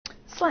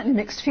slightly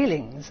mixed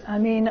feelings. I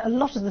mean, a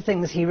lot of the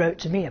things he wrote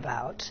to me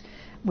about,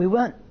 we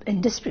weren't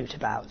in dispute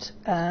about,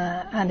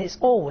 and it's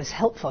always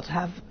helpful to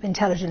have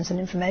intelligence and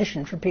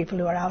information from people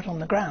who are out on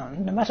the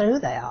ground, no matter who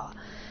they are.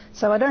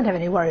 So I don't have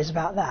any worries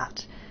about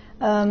that.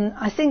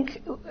 I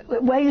think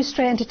where you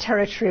stray into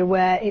territory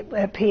where it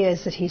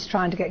appears that he's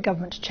trying to get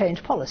government to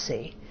change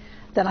policy,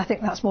 then I think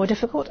that's more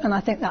difficult, and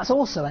I think that's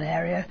also an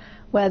area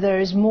where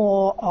there is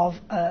more of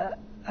a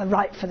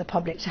right for the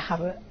public to have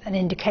an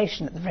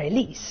indication, at the very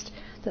least,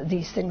 that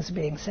these things are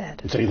being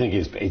said. So you think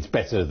it's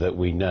better that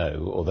we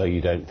know, although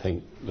you don't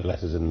think the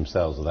letters in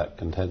themselves are that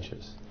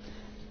contentious?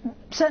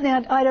 Certainly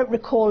I don't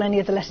recall any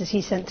of the letters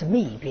he sent to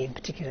me being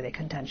particularly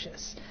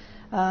contentious.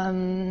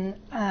 You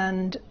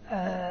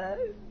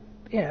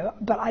know,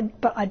 but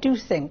I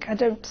don't think,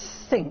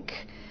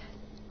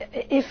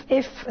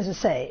 if, as I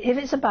say, if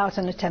it's about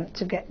an attempt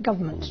to get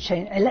government to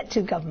change,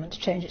 elected government to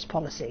change its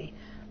policy,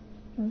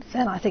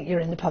 then I think you're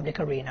in the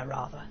public arena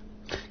rather.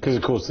 Because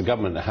of course the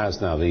government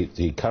has now,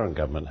 the current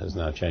government has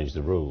now changed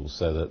the rules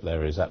so that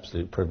there is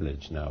absolute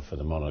privilege now for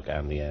the monarch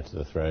and the heir to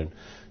the throne.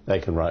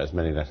 They can write as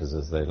many letters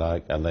as they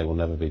like and they will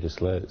never be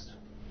disclosed.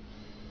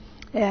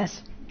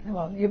 Yes,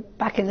 well, you're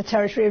back in the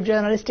territory of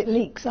journalistic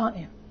leaks, aren't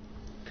you?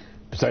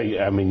 So,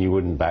 I mean, you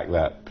wouldn't back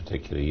that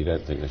particularly? You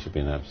don't think there should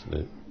be an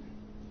absolute?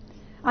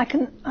 I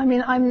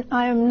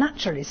am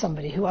naturally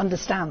somebody who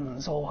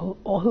understands or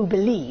who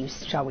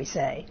believes, shall we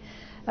say,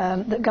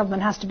 that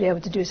government has to be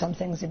able to do some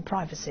things in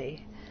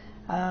privacy.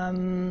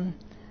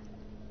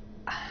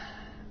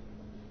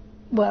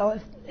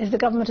 Well, if the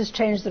government has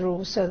changed the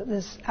rules so that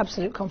there's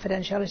absolute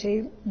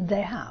confidentiality,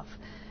 they have.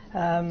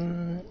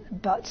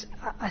 But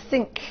I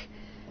think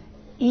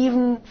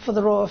even for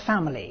the royal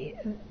family,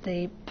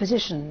 the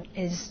position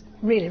is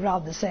really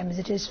rather the same as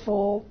it is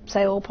for,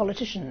 say, all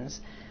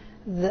politicians,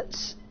 that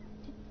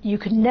you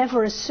can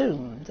never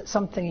assume that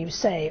something you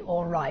say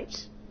or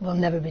write will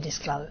never be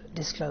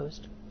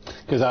disclosed.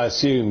 Because I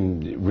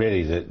assume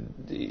really that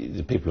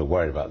the people who are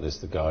worried about this,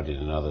 The Guardian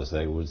and others,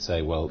 they would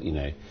say, well, you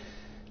know,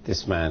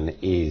 this man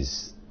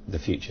is the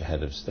future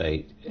head of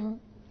state.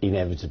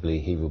 Inevitably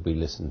he will be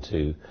listened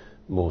to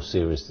more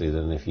seriously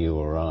than if you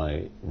or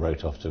I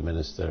wrote off to a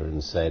minister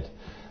and said,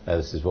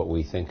 this is what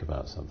we think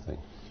about something.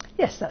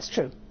 Yes, that's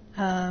true.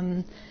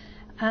 And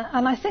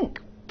I think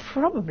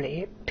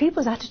probably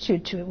people's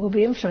attitude to it will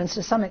be influenced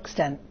to some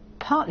extent,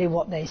 partly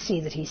what they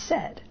see that he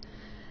said,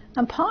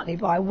 and partly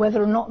by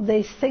whether or not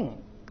they think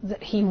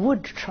that he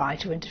would try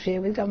to interfere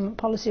with government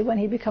policy when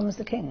he becomes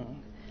the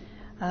king.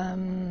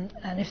 And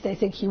if they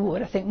think he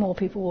would, I think more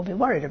people will be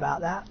worried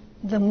about that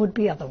than would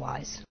be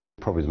otherwise.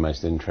 Probably the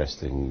most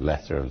interesting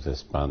letter of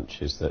this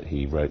bunch is that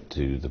he wrote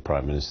to the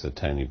Prime Minister,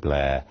 Tony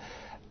Blair,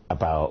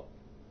 about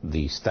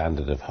the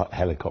standard of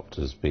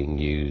helicopters being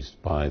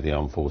used by the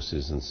armed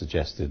forces and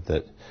suggested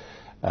that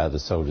the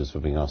soldiers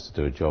were being asked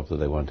to do a job that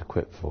they weren't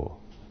equipped for.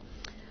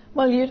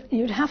 Well,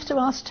 you'd have to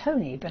ask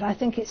Tony, but I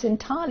think it's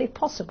entirely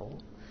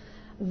possible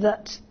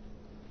that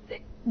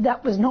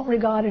that was not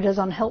regarded as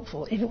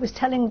unhelpful. If it was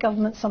telling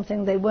government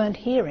something they weren't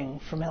hearing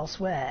from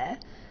elsewhere,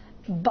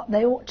 but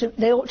they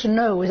ought to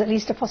know is at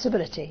least a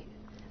possibility.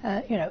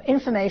 You know,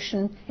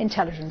 information,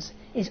 intelligence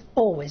is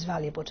always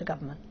valuable to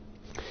government.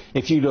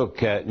 If you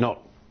look,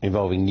 not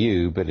involving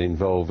you, but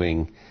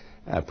involving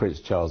Prince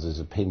Charles's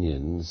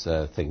opinions,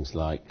 things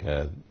like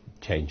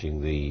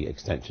changing the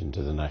extension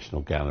to the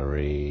National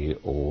Gallery,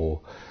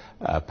 or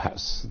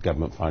perhaps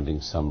government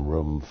finding some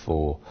room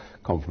for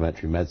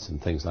complementary medicine,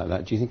 things like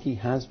that, do you think he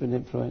has been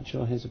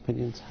influential? His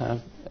opinions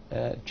have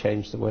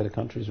changed the way the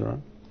country's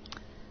run?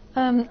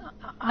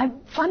 I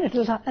find it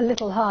a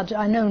little hard.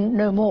 I know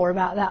no more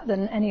about that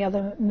than any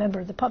other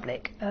member of the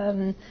public.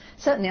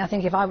 Certainly, I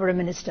think if I were a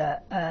minister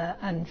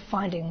and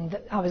finding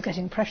that I was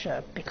getting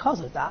pressure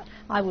because of that,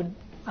 I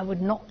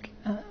would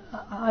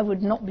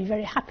not be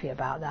very happy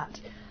about that.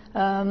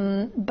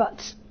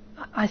 But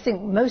I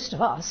think most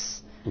of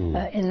us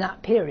in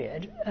that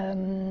period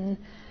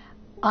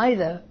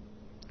either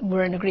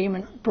were in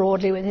agreement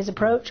broadly with his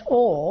approach,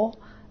 or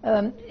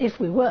if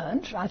we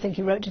weren't, I think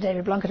he wrote to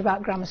David Blunkett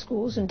about grammar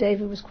schools, and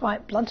David was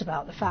quite blunt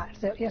about the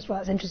fact that, yes, well,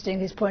 that's interesting,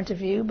 his point of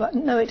view, but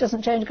no, it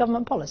doesn't change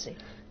government policy.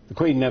 The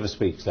Queen never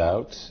speaks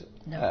out.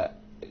 No.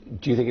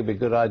 Do you think it'd be a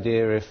good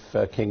idea if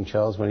King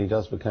Charles, when he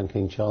does become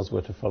King Charles,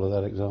 were to follow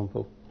that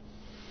example?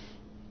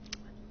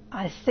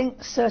 I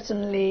think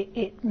certainly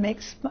it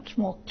makes much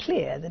more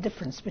clear the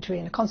difference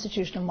between a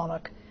constitutional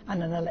monarch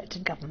and an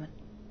elected government.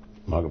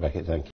 Margaret Beckett, thank you.